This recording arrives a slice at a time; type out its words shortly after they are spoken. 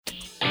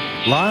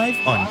live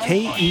on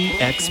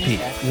KEXP,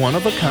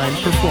 one-of-a-kind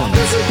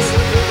performances.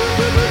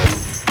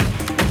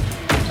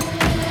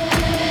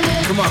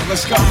 Come on,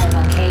 let's go.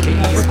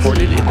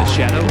 Recorded in the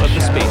shadow of the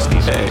space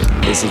station. Hey,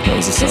 this is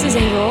Moses. This is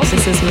Angel.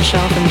 This is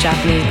Michelle from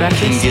Japanese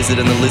Breakfast. King Gizzard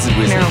and the Lizard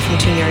Wizard. Meryl from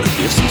Teen Years.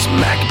 This is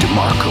Mac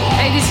DeMarco.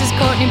 Hey, this is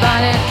Courtney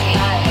Bonnet.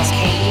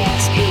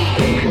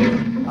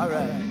 KEXP. All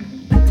right.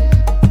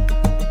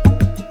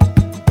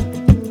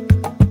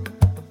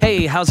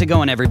 Hey, how's it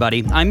going,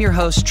 everybody? I'm your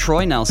host,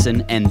 Troy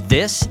Nelson, and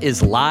this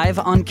is Live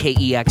on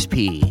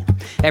KEXP.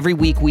 Every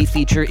week, we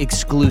feature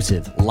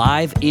exclusive,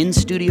 live,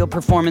 in-studio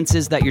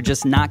performances that you're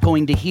just not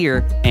going to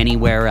hear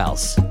anywhere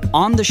else.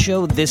 On the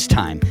show this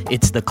time,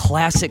 it's the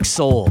classic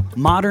soul,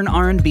 modern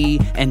R&B,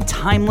 and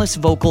timeless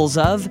vocals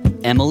of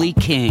Emily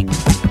King.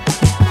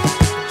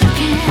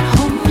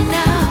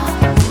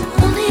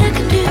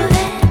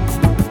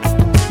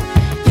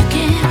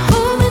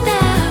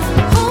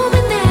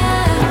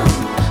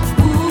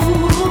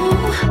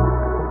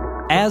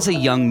 As a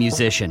young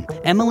musician,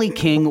 Emily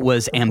King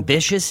was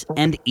ambitious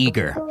and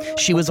eager.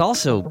 She was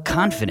also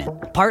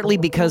confident, partly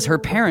because her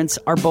parents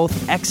are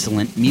both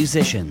excellent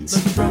musicians.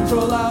 Let the drums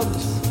roll out,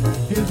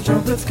 hear the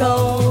trumpets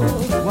call,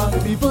 while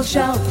the people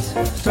shout,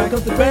 strike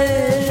up the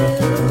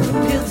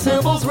band, hear the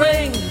cymbals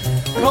ring,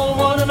 call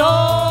one and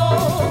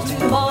all, to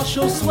the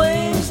martial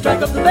swing,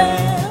 strike up the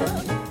band.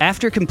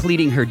 After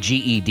completing her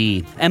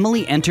GED,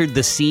 Emily entered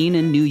the scene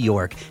in New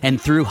York and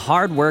through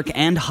hard work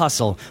and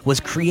hustle was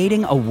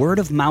creating a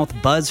word-of-mouth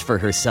buzz for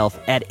herself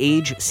at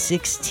age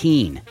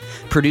 16.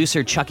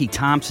 Producer Chucky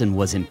Thompson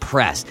was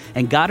impressed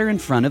and got her in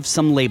front of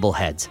some label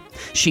heads.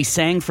 She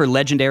sang for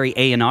legendary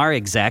A&R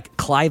exec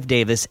Clive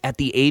Davis at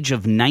the age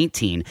of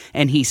 19,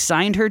 and he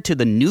signed her to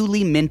the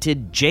newly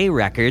minted J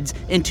Records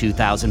in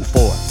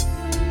 2004.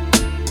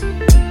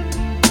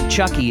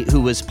 Chucky,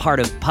 who was part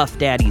of Puff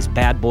Daddy's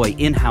Bad Boy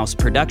in-house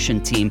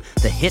production team,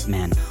 The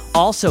Hitmen,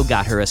 also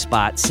got her a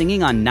spot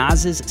singing on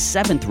Nas's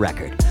 7th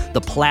record,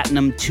 the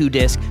platinum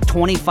 2-disc,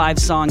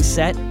 25-song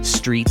set,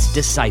 Street's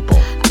Disciple.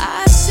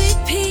 I see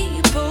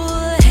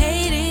people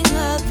hating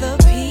other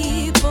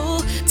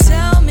people.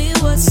 Tell me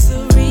what's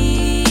the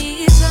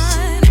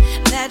reason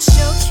that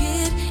your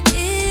kid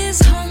is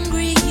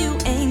hungry, you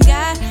ain't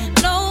got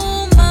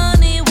no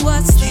money.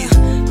 What's the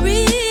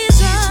reason?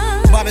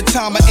 By the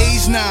time of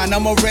age 9,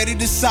 I'm already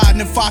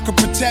deciding if I could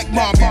protect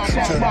mommy.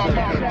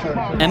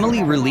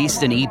 Emily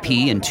released an EP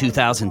in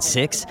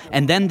 2006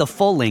 and then the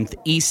full-length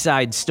East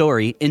Side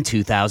Story in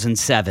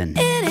 2007. It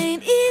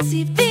ain't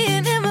easy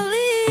being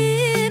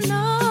Emily,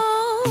 no.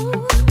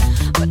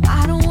 But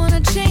I don't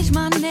wanna change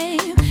my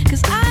name,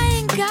 'cause I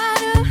ain't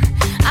gotta,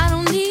 I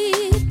don't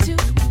need to.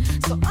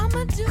 So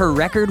I'ma do. Her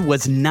record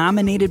was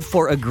nominated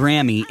for a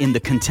Grammy in the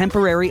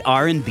Contemporary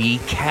R&B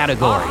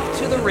category.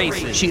 To the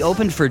races. She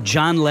opened for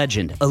John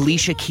Legend,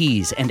 Alicia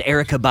Keys, and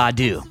Erykah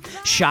Badu,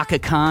 Chaka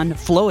Khan,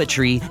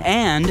 Floetry,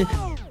 and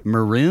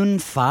Maroon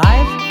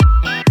 5?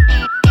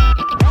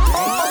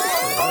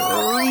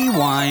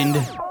 Rewind.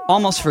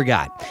 Almost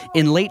forgot.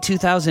 In late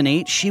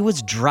 2008, she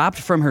was dropped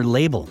from her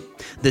label.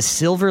 The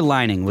silver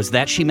lining was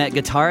that she met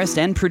guitarist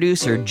and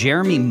producer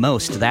Jeremy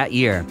Most that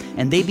year,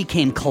 and they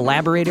became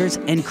collaborators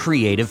and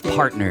creative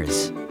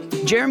partners.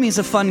 Jeremy's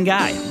a fun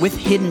guy with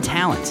hidden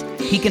talents.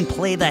 He can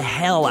play the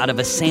hell out of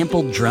a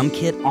sampled drum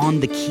kit on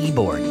the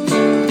keyboard.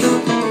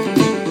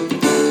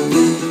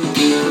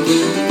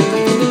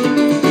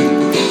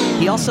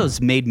 He also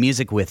has made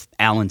music with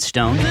Alan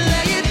Stone,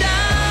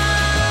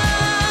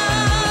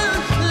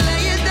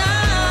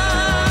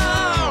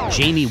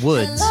 Jamie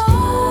Woods,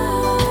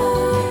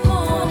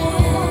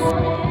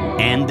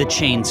 and the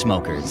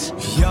Chainsmokers.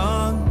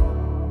 Young,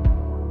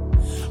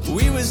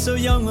 we were so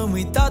young when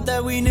we thought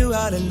that we knew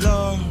how to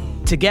love.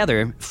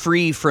 Together,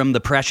 free from the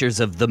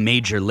pressures of the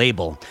major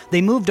label, they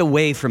moved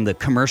away from the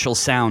commercial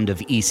sound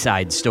of East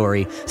Side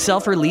Story,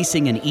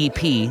 self-releasing an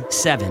EP,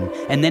 7,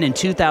 and then in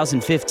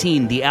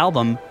 2015, the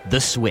album, The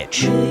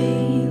Switch.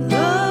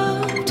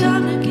 Love,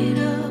 time to get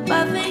up.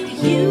 I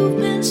think you've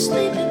been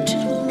sleeping too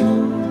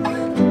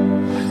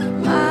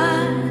long.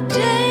 My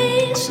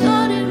day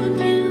started when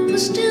you were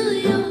still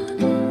young.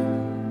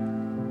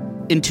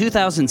 In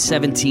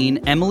 2017,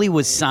 Emily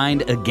was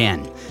signed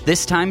again,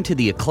 this time to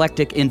the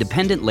eclectic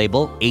independent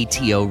label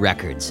ATO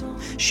Records.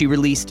 She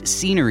released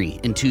Scenery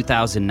in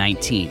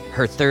 2019,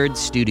 her third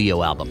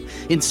studio album,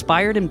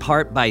 inspired in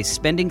part by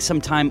spending some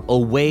time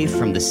away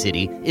from the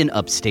city in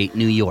upstate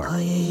New York.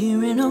 Are you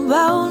hearing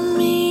about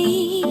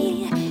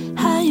me?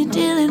 How you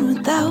dealing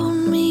without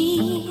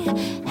me?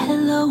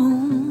 Hello.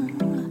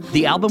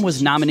 The album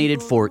was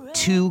nominated for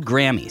 2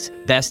 Grammys,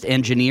 Best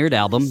Engineered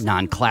Album,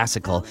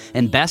 Non-Classical,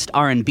 and Best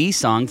R&B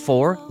Song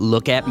for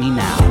Look at Me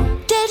Now.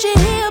 Did you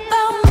hear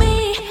about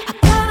me? I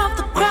got off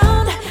the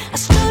ground. I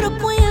stood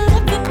up when you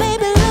left me,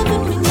 baby, look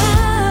at me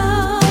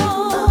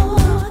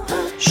now.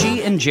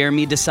 She and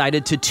Jeremy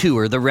decided to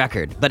tour the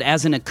record, but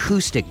as an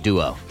acoustic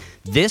duo.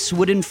 This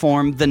would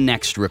inform the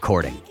next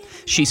recording.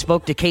 She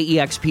spoke to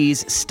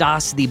KEXP's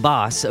Stas the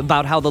Boss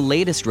about how the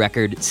latest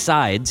record,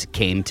 Sides,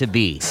 came to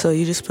be. So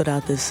you just put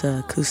out this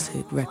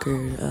acoustic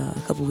record a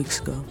couple weeks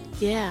ago.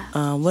 Yeah.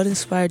 What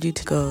inspired you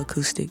to go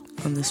acoustic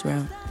on this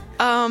round?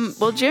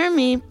 Well,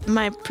 Jeremy,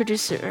 my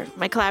producer,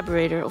 my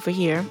collaborator over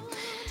here,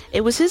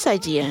 it was his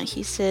idea.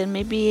 He said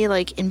maybe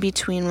like in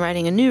between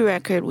writing a new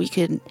record, we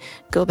could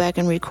go back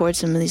and record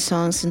some of these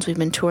songs since we've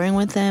been touring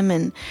with them.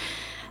 And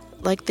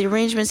like the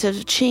arrangements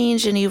have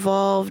changed and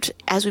evolved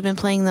as we've been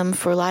playing them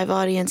for live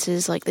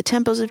audiences. Like the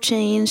tempos have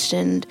changed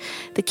and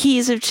the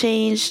keys have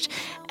changed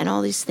and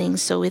all these things.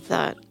 So we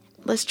thought,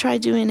 let's try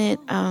doing it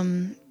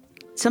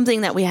something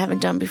that we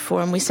haven't done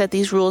before. And we set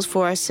these rules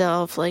for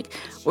ourselves. Like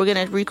we're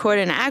going to record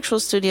in an actual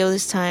studio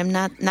this time,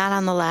 not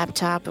on the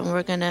laptop. And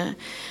we're going to,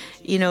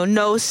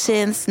 no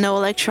synths, no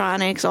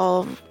electronics,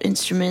 all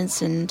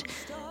instruments and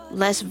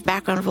less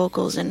background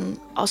vocals. And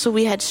also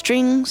we had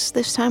strings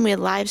this time. We had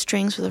live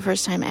strings for the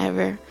first time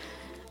ever.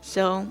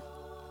 So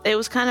it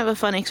was kind of a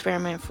fun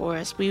experiment for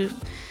us. We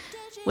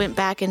went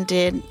back and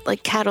did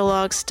like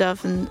catalog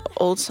stuff and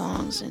old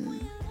songs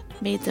and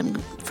made them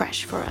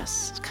fresh for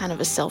us. It's kind of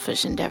a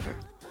selfish endeavor.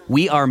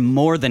 We are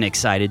more than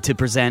excited to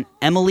present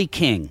Emily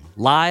King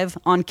live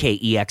on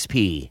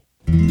KEXP.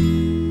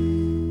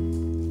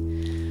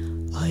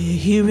 Are you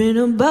hearing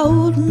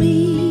about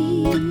me?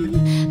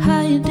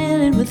 How you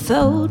dealing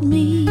without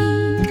me?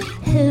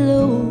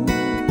 Hello.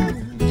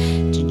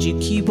 Did you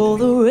keep all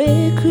the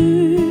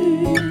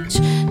records?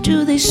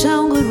 Do they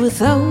sound good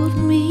without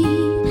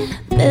me?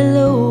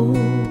 Hello.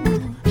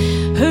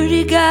 Heard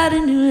you got a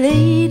new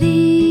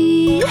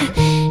lady.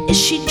 Is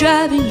she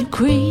driving you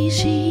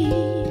crazy?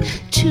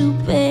 Too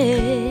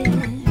bad.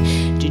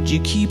 Did you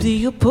keep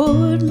the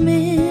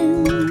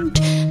apartment?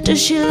 Does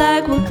she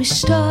like what we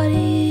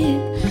started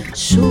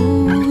so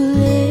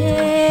late?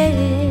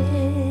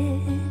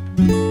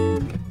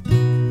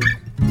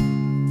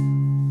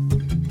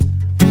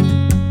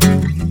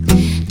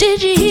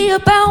 Did you hear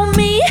about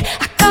me?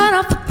 I got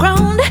off the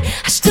ground.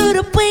 I stood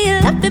up when you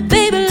left me,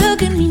 baby.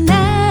 Look at me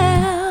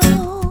now.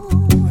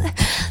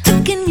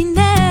 Look at me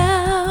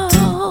now.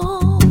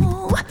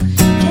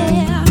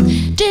 Yeah.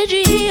 Did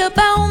you hear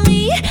about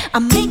me?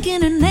 I'm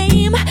making a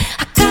name.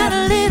 I got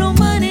a little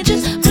money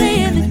just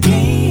playing the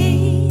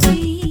game.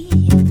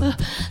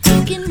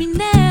 Look at me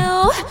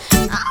now.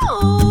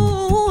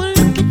 Oh,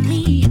 look at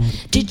me.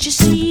 Did you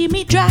see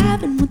me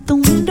driving with the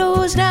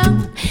windows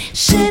down?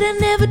 Said I'd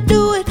never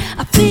do it.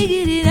 I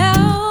figured it out.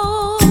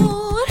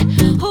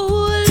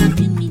 Oh, look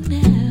at me now.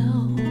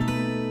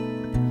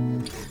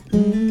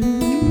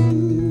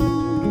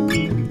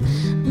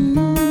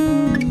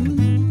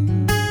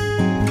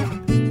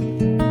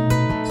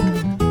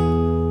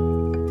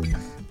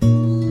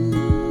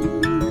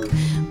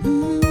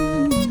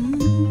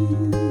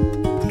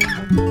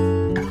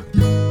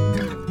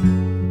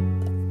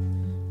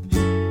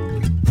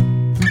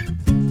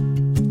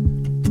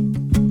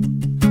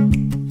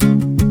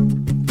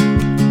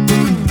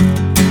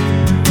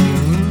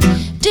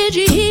 Did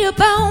you hear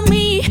about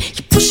me?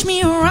 You pushed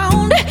me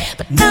around,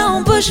 but now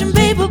I'm pushing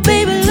paper,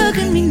 baby. Look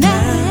at me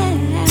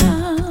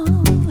now.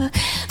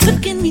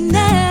 Look at me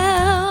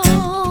now.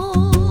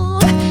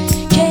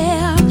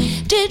 Yeah.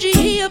 Did you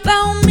hear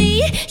about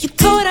me? You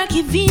thought I'd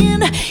give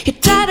in. You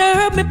tried to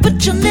hurt me,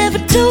 but you'll never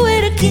do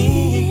it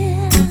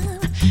again.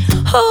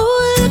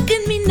 Oh, look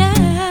at me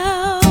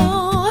now.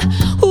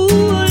 Oh,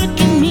 look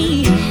at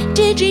me.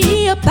 Did you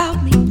hear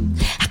about me?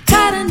 I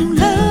got a new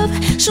love,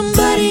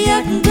 somebody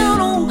I can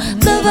count on,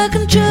 love I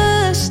can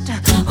trust.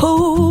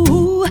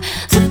 Oh,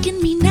 look at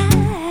me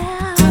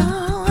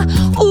now.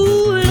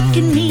 Oh, look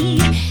at me.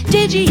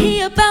 Did you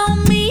hear about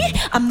me?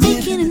 I'm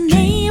making a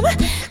name,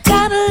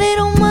 got a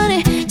little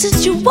money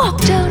since you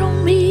walked out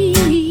on me.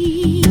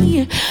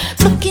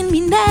 Look at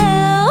me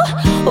now.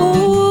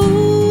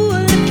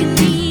 Oh, look at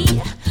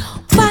me.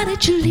 Why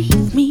did you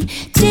leave me?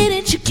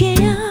 Didn't you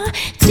care?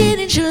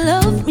 Didn't you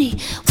love me?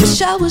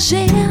 Wish I was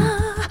there.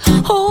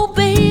 Oh,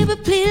 baby,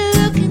 please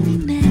look at me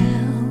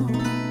now.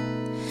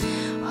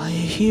 Are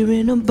you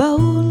hearing about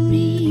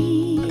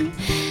me?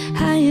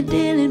 How you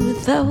dealing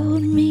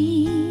without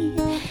me?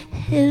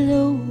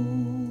 Hello.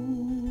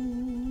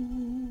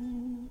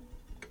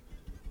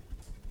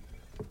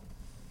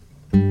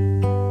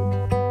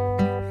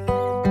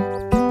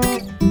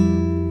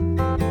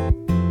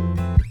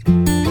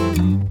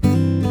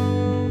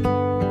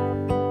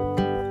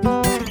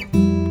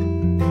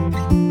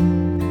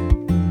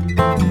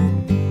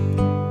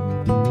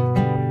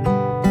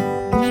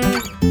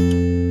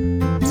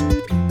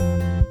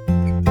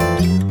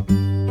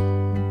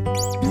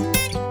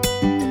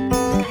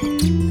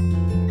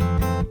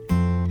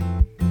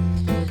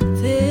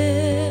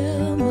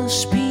 There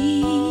must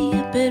be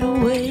a better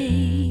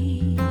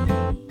way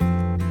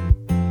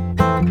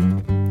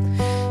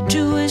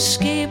to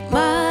escape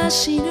my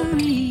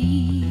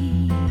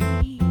scenery.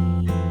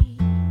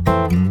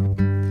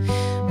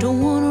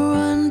 Don't wanna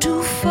run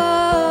too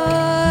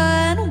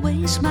far and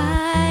waste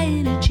my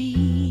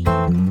energy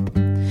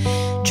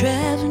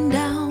traveling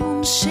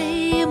down the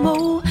same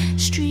old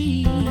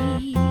street.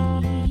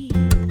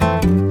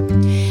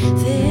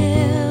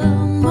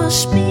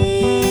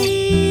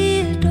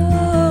 speed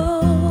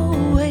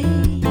away,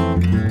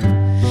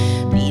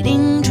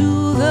 beating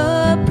to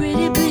the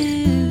pretty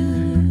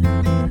blue.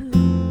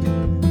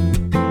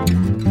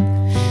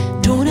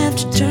 Don't have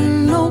to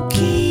turn no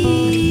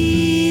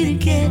key to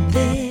get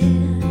there,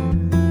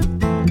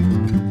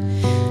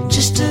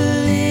 just a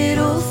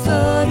little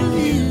thought of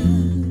you.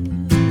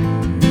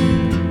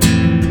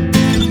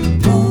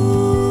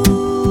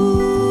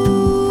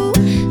 Oh,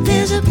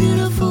 there's a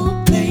beautiful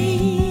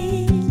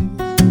place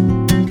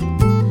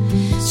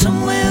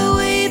somewhere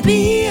way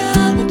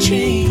beyond the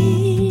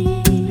tree.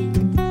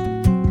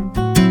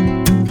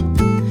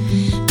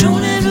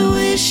 Don't ever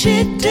wish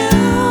it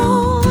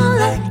down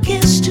like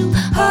it's too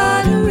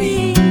hard to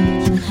reach.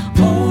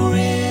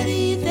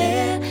 Already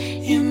there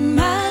in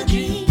my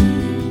dream.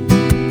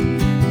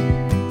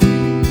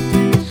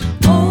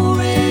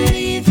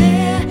 Already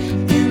there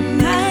in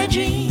my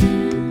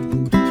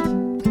dream.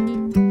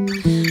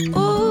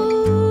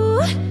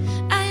 Oh,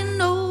 I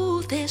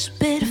know there's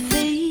better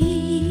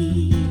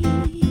fate.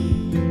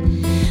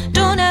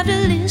 Don't have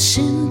to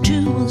listen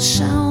to the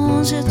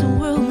sounds that the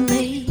world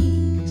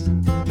makes.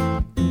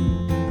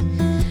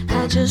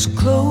 I just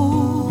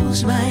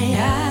close my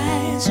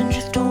eyes and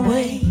drift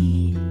away.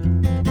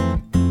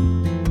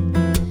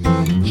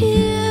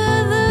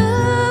 Hear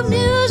the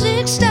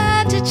music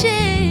start to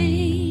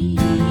change.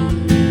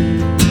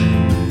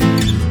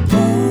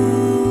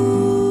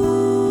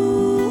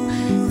 Oh,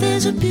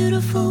 there's a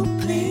beautiful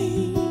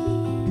place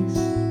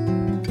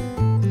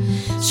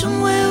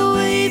somewhere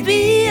way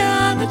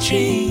beyond the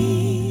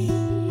trees.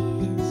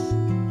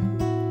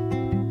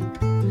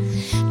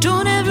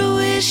 Don't ever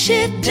wish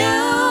it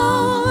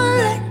down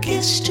like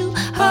it's too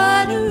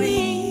hard to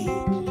reach.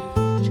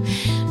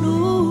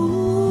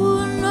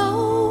 No,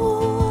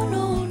 no,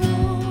 no, no.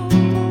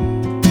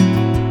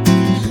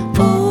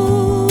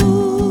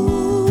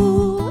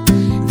 Oh,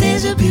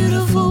 there's a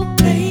beautiful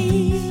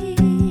place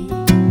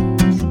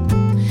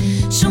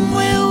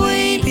somewhere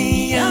way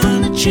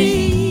beyond the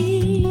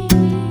trees.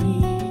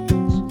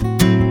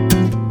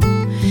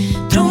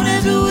 Don't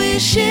ever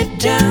wish it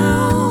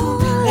down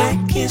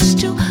like it's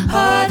too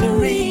hard to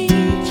reach.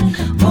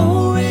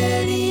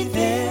 Already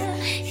there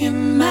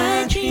in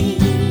my dream.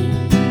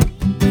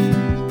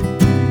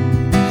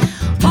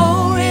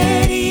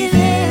 Already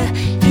there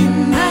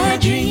in my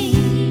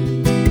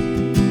dream.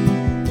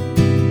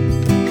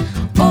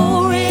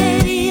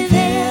 Already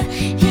there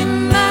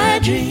in my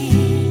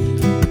dream.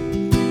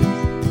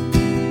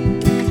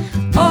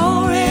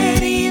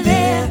 Already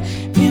there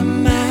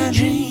in my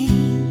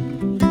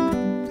dream.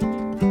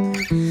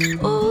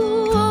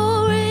 Oh,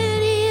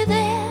 already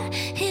there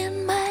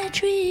in my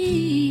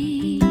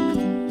dream.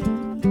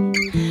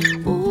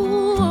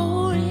 Oh,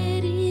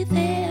 already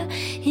there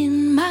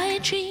in my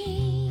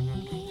dream.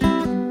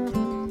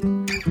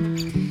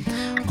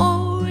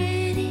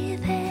 Already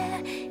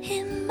there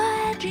in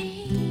my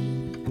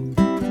dream.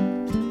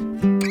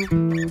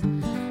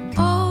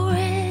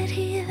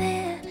 Already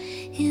there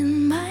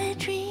in my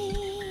dream.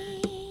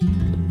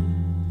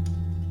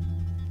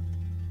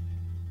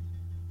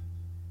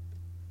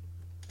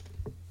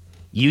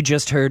 You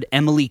just heard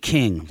Emily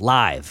King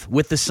live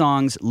with the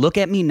songs Look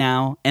at Me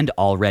Now and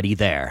Already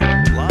There.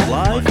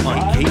 Live on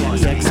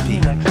KEXP.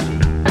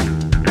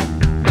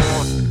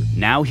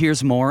 Now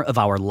here's more of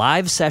our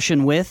live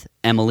session with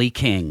Emily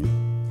King.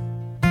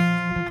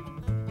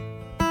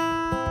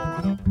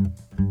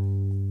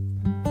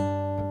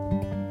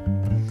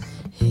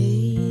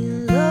 Hey,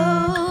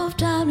 love,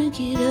 time to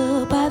get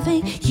up. I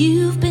think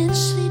you've been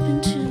sleeping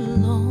too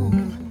long.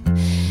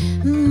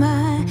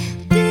 My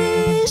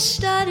day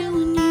started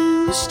when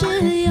you were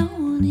still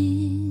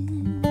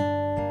yawning.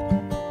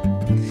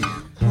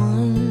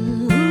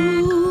 One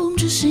room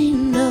just ain't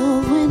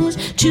enough when it's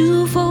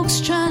two folks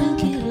trying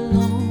to get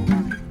along.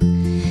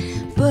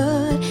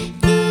 But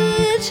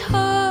it's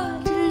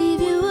hard to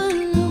leave you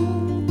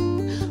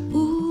alone.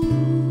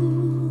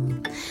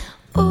 Ooh.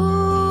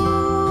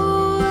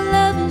 Oh,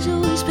 love is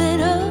always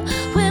better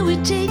when we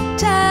take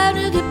time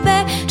to get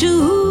back to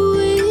who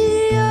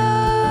we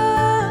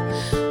are.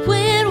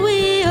 When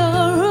we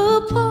are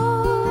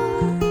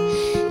apart,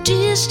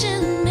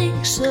 distance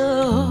makes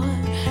the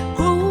heart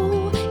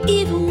grow.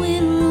 Even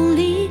when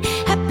lonely,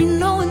 happy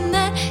knowing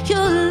that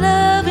your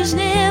love is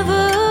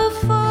never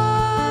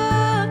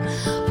far.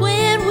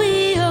 When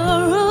we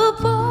are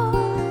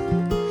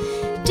apart,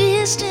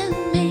 distance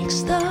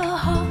makes the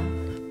heart.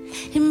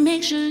 It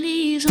makes your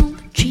leaves on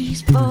the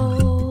trees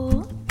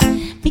fall.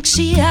 Makes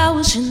the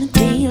hours in the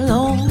day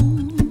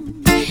long.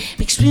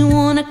 Makes me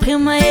wanna clear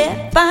my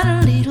head, find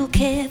a little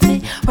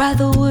cafe, write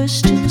the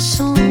words to a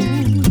song.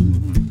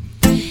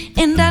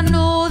 And I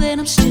know that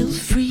I'm still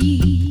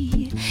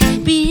free,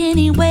 be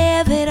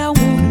anywhere that I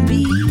wanna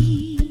be.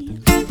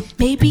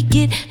 Maybe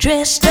get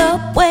dressed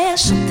up, wear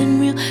something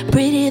real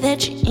pretty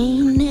that you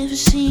ain't never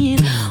seen.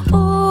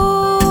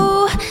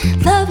 Oh,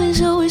 love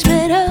is always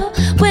better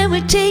when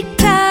we take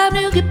time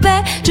to get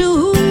back to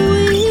who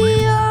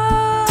we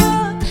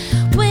are.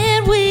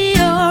 When we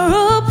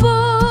are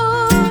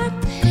apart,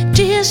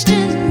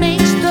 distance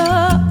makes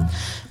the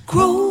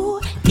grow.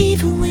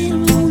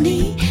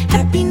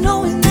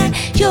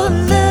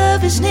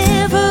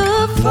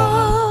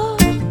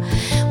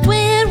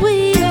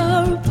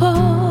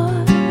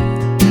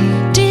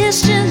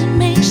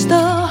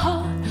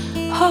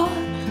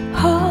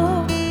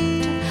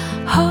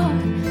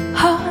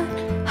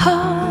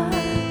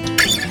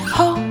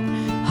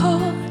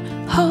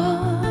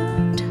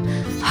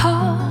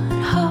 heart,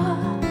 heart.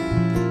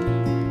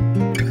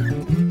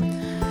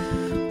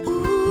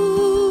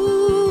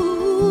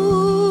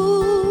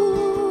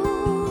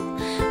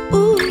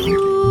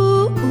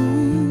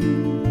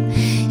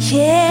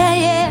 Yeah,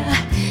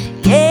 yeah,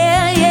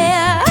 yeah,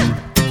 yeah.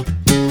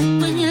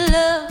 When you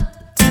love,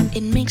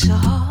 it makes it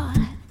hard.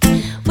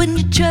 When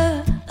you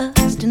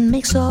trust, it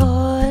makes it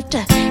hard.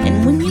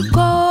 And when you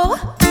go,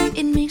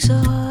 it makes it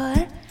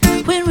hard.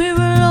 When we're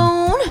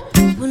alone,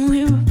 when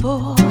we're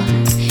bored,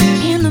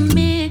 in the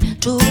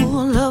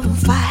middle of a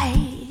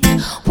fight,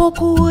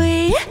 walk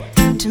away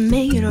to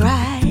make it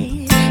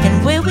right.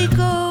 And where we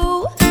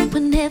go, we're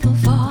never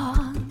far.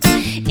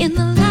 In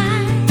the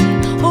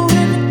light or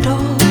in the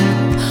dark,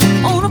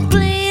 on a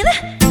plane,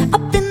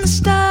 up in the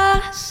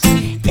stars,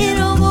 in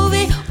a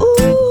movie,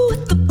 ooh,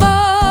 at the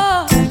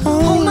bar,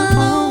 home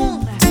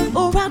alone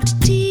or out to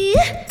tea.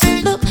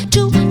 Look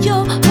to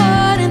your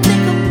heart and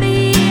think of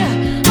me.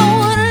 I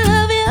wanna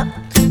love you,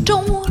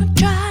 don't wanna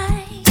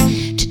try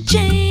to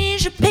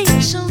change the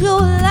pace of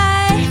your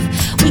life.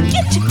 We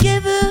get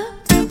together,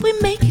 we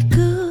make it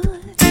good.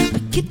 We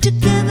get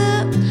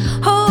together,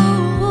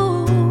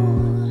 oh.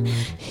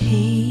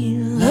 Hey,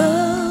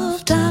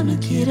 love, time to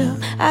get up.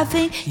 I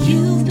think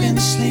you've been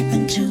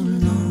sleeping too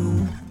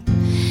long.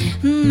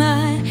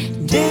 My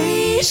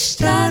day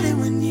started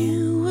when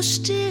you were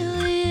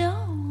still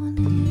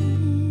yawning.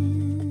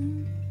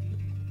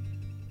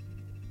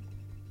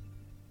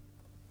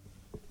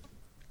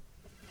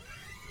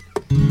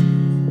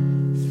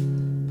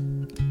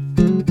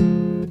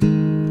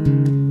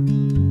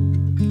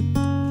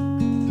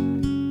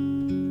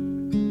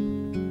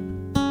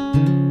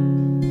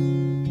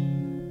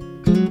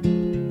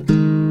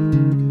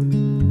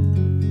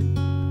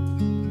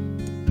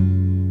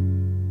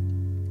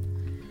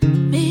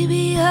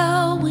 Maybe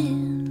I'll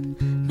win,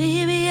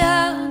 maybe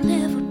I'll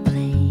never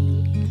play.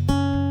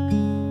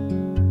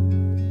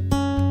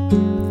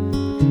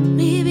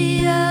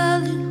 Maybe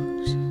I'll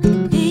lose,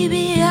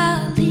 maybe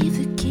I'll leave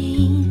the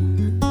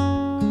game.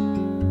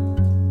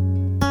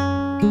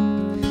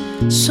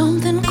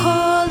 Something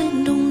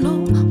calling, don't know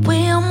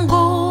where I'm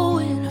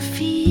going. I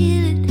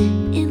feel it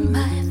in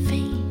my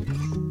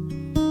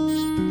veins.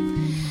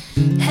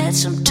 Had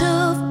some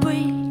tough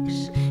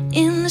breaks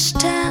in this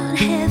town,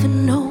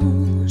 heaven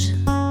knows.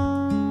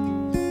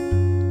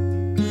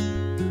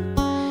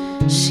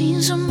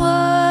 Seen some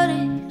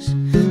heartaches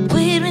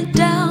weighed me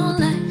down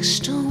like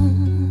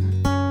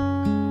stone.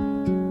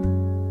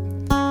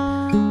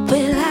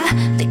 Well, I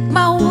lick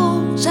my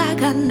wounds, I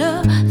got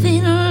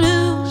nothing to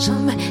lose.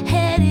 I'm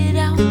headed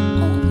out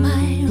on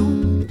my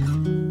own.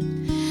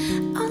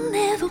 I'll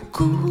never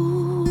go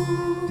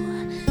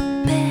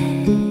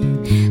back.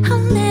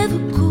 I'll never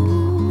go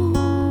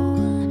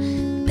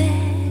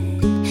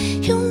back.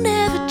 You'll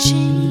never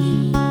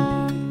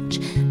change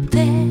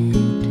that.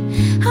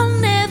 I'll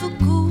never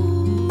go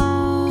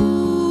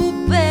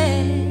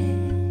back.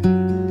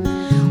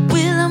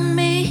 Will I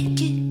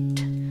make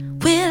it?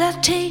 Will I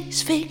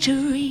taste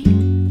victory?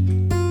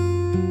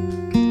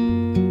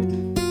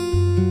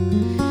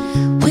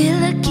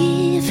 Will I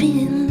give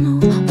in?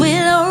 Will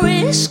I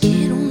risk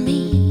it on me?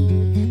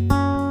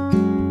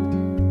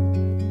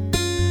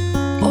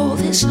 All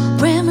this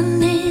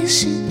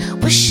reminiscing,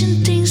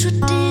 wishing things were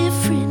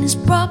different, has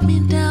brought me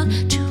down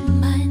to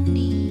my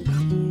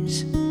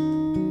knees.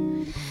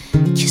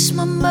 Kiss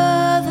my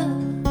mother,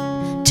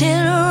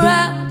 tell her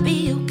I'll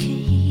be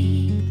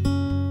okay.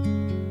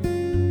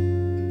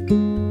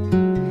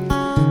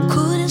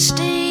 Couldn't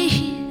stay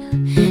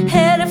here,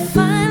 had to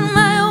find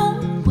my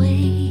own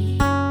way.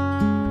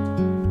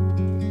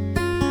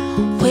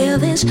 Well,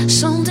 there's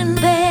something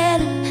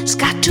better, it's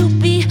got to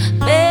be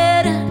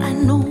better. I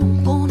know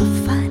I'm gonna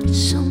find it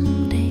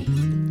someday.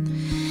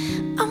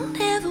 I'll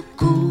never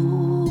go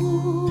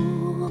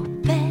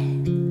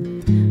back.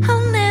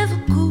 I'll never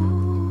go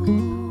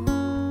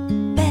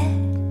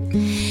back.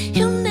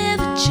 You'll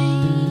never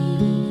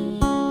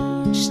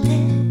change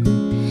that.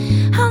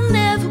 I'll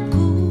never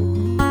go.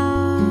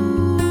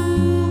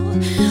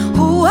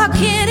 Oh, I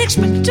can't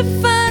expect to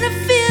find a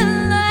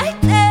feeling like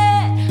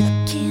that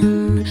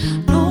again.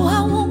 No,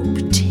 I won't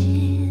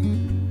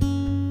pretend.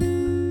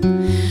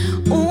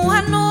 Oh,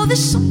 I know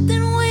there's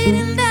something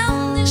waiting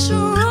down this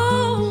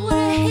road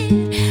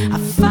ahead. I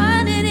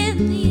find it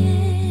in the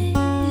end.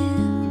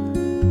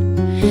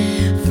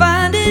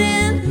 Find it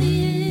in the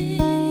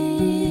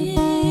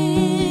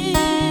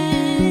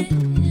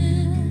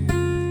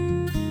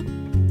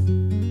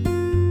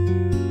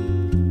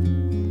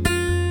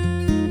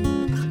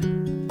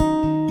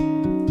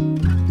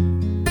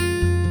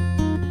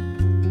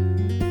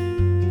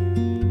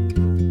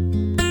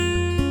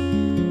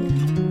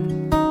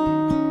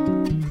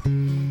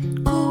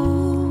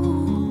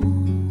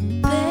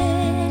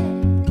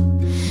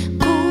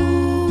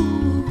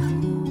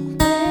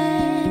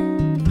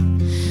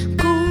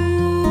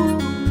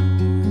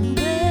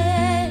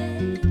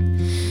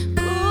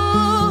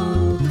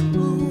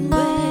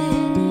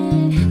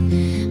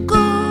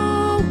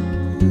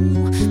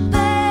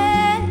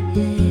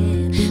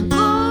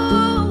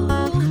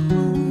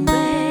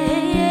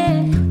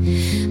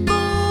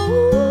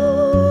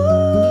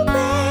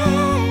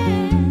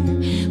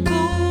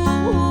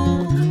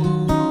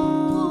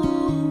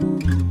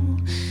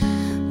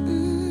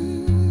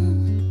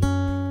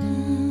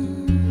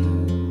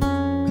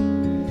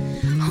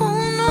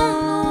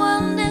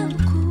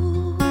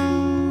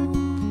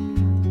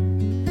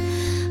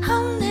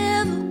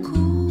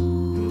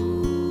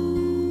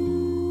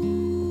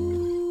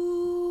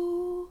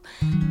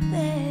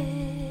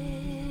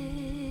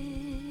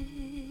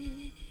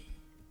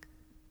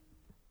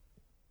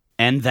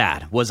And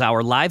that was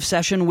our live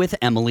session with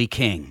Emily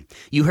King.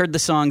 You heard the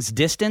songs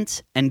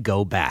Distance and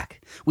Go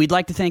Back. We'd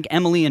like to thank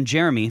Emily and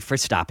Jeremy for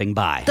stopping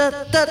by.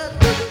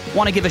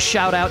 Want to give a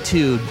shout out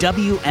to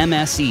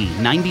WMSE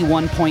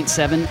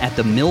 91.7 at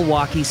the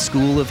Milwaukee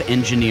School of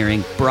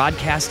Engineering,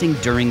 broadcasting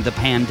during the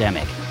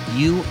pandemic.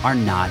 You are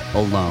not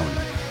alone.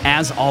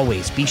 As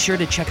always, be sure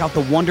to check out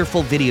the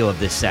wonderful video of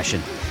this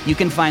session. You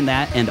can find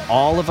that and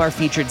all of our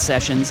featured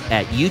sessions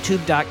at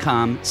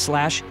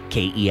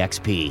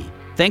youtube.com/KEXP.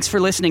 Thanks for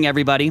listening,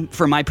 everybody.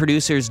 For my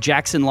producers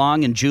Jackson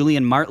Long and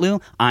Julian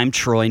Martlew, I'm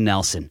Troy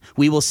Nelson.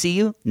 We will see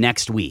you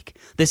next week.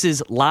 This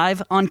is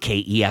Live on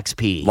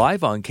KEXP.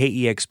 Live on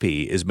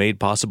KEXP is made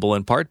possible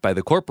in part by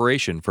the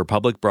Corporation for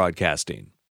Public Broadcasting.